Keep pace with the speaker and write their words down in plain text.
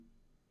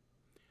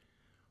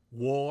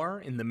War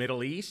in the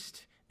Middle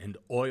East and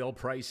oil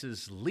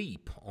prices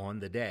leap on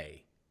the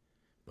day.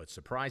 But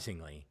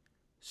surprisingly,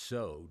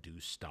 so do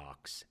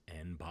stocks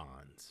and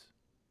bonds.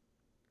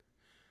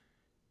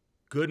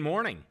 Good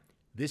morning.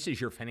 This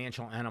is your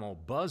Financial Animal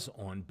Buzz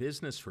on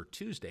Business for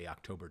Tuesday,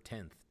 October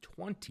 10th,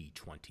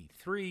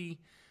 2023.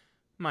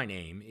 My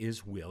name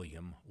is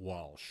William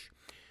Walsh.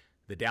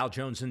 The Dow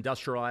Jones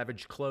Industrial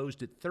Average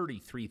closed at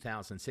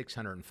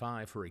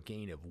 33,605 for a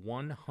gain of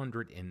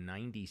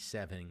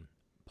 197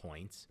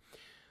 points.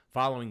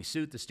 Following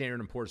suit, the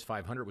Standard & Poor's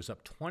 500 was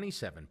up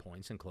 27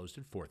 points and closed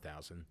at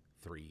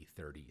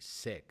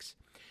 4,336.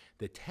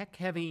 The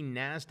tech-heavy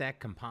NASDAQ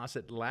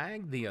Composite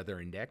lagged the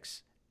other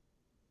index.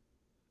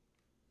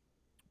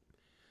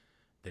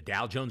 The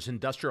Dow Jones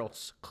Industrial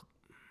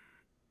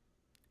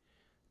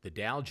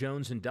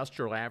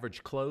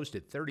Average closed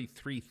at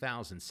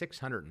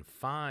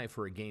 33,605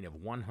 for a gain of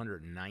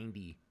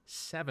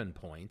 197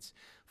 points.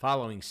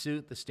 Following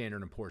suit, the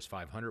Standard & Poor's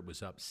 500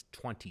 was up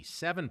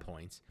 27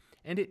 points,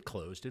 and it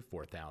closed at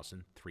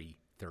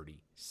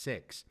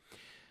 4,336.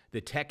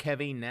 The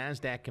tech-heavy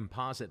NASDAQ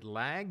Composite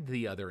lagged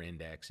the other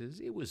indexes.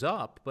 It was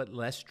up, but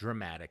less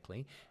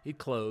dramatically. It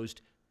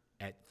closed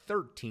at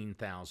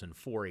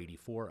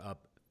 13,484,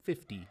 up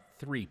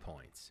 53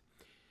 points.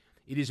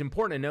 It is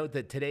important to note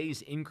that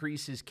today's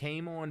increases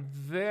came on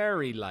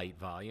very light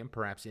volume,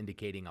 perhaps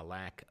indicating a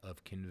lack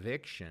of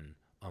conviction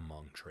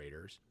among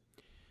traders.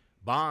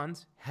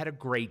 Bonds had a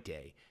great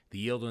day. The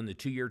yield on the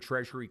 2-year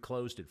Treasury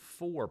closed at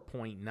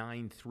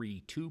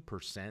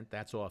 4.932%.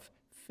 That's off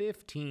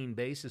 15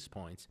 basis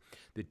points.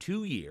 The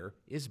 2-year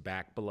is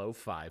back below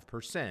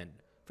 5%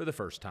 for the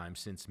first time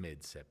since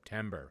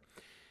mid-September.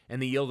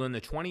 And the yield on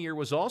the 20-year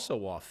was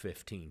also off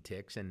 15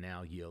 ticks and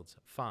now yields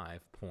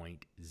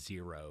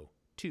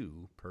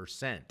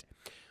 5.02%.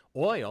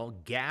 Oil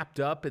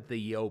gapped up at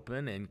the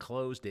open and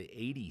closed at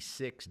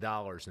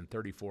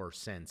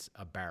 $86.34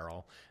 a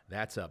barrel.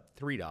 That's up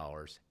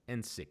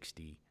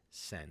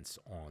 $3.60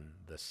 on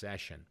the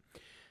session.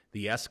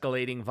 The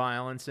escalating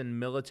violence and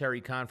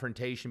military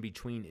confrontation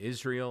between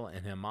Israel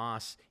and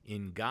Hamas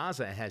in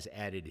Gaza has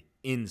added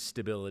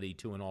instability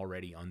to an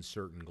already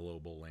uncertain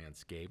global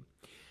landscape.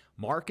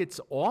 Markets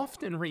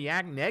often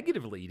react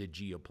negatively to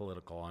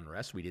geopolitical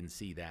unrest. We didn't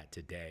see that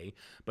today,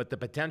 but the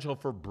potential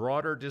for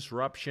broader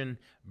disruption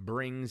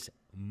brings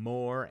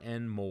more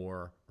and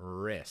more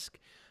risk.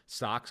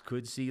 Stocks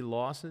could see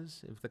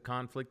losses if the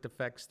conflict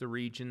affects the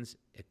region's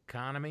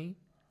economy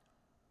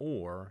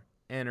or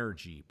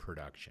energy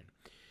production.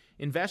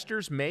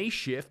 Investors may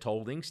shift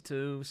holdings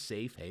to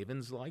safe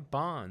havens like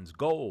bonds,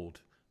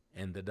 gold,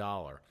 and the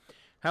dollar.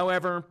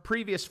 However,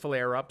 previous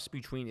flare-ups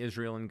between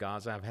Israel and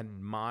Gaza have had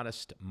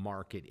modest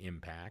market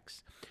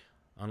impacts.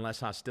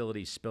 Unless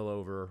hostilities spill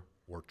over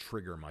or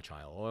trigger much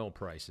higher oil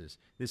prices,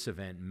 this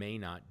event may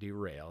not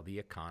derail the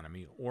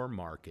economy or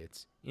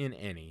markets in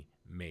any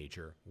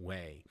major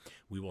way.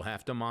 We will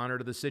have to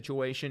monitor the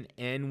situation,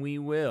 and we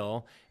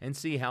will, and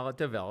see how it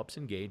develops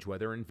and gauge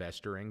whether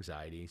investor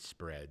anxiety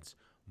spreads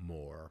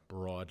more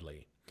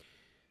broadly.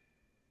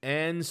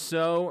 And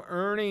so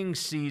earnings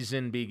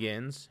season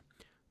begins.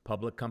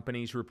 Public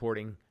companies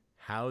reporting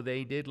how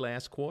they did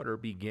last quarter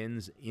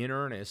begins in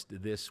earnest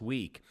this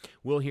week.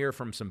 We'll hear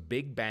from some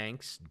big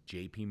banks,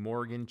 JP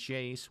Morgan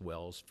Chase,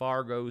 Wells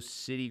Fargo,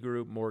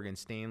 Citigroup, Morgan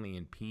Stanley,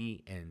 and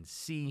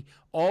PNC,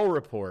 all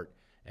report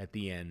at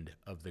the end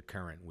of the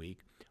current week.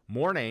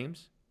 More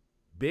names,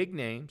 big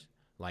names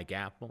like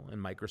Apple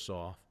and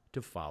Microsoft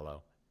to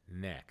follow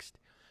next.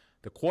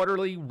 The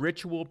quarterly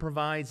ritual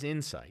provides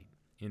insight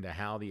into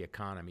how the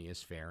economy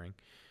is faring.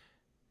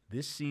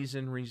 This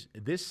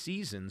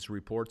season's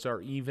reports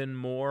are even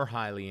more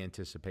highly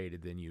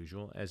anticipated than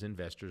usual as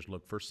investors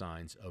look for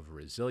signs of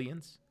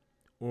resilience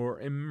or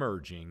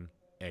emerging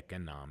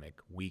economic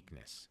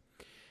weakness.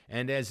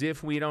 And as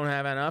if we don't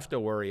have enough to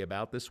worry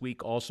about, this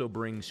week also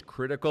brings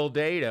critical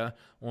data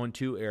on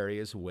two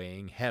areas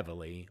weighing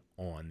heavily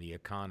on the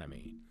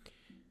economy: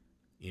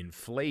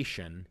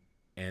 inflation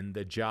and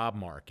the job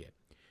market.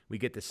 We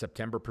get the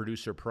September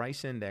Producer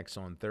Price Index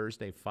on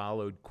Thursday,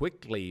 followed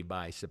quickly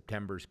by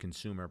September's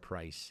Consumer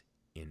Price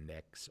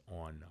Index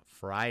on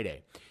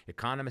Friday.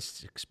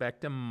 Economists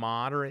expect a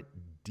moderate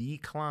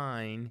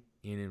decline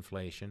in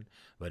inflation,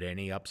 but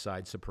any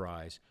upside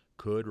surprise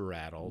could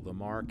rattle the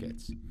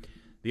markets.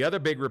 The other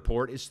big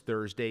report is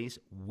Thursday's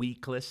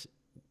weekly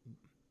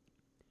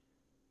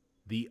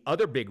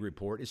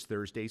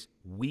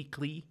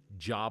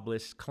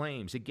jobless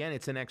claims. Again,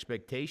 it's an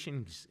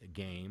expectations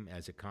game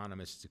as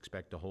economists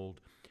expect to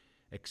hold.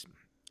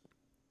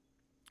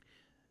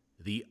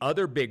 The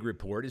other big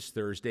report is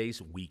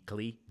Thursday's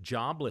weekly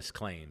jobless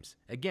claims.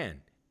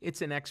 Again,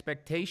 it's an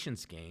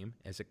expectations game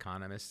as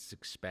economists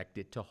expect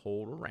it to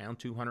hold around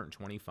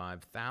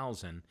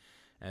 225,000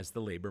 as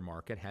the labor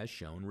market has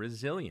shown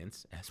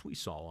resilience, as we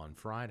saw on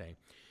Friday.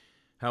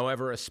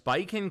 However, a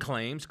spike in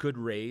claims could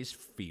raise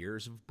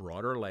fears of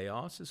broader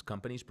layoffs as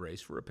companies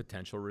brace for a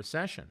potential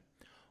recession.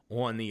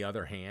 On the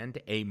other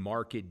hand, a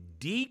market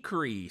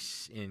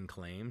decrease in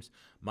claims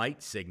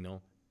might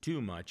signal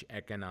too much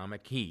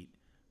economic heat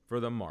for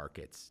the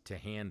markets to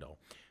handle.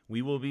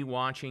 We will be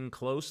watching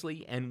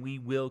closely, and we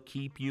will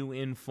keep you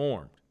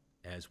informed,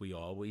 as we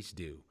always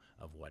do,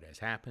 of what has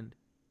happened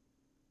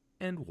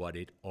and what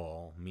it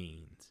all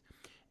means.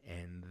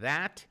 And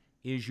that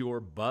is your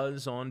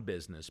Buzz on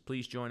Business.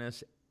 Please join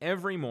us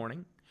every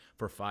morning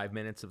for 5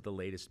 minutes of the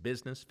latest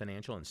business,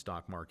 financial, and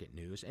stock market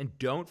news. And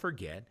don't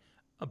forget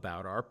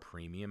about our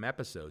premium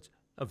episodes,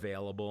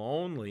 available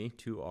only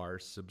to our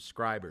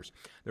subscribers.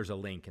 There's a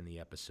link in the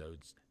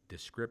episode's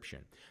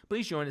description.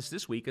 Please join us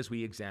this week as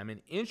we examine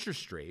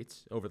interest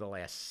rates over the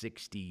last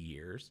 60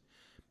 years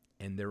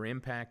and their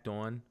impact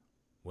on,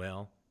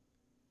 well,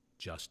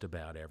 just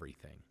about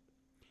everything.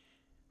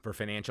 For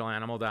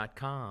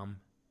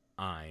FinancialAnimal.com,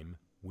 I'm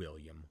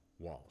William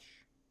Walsh.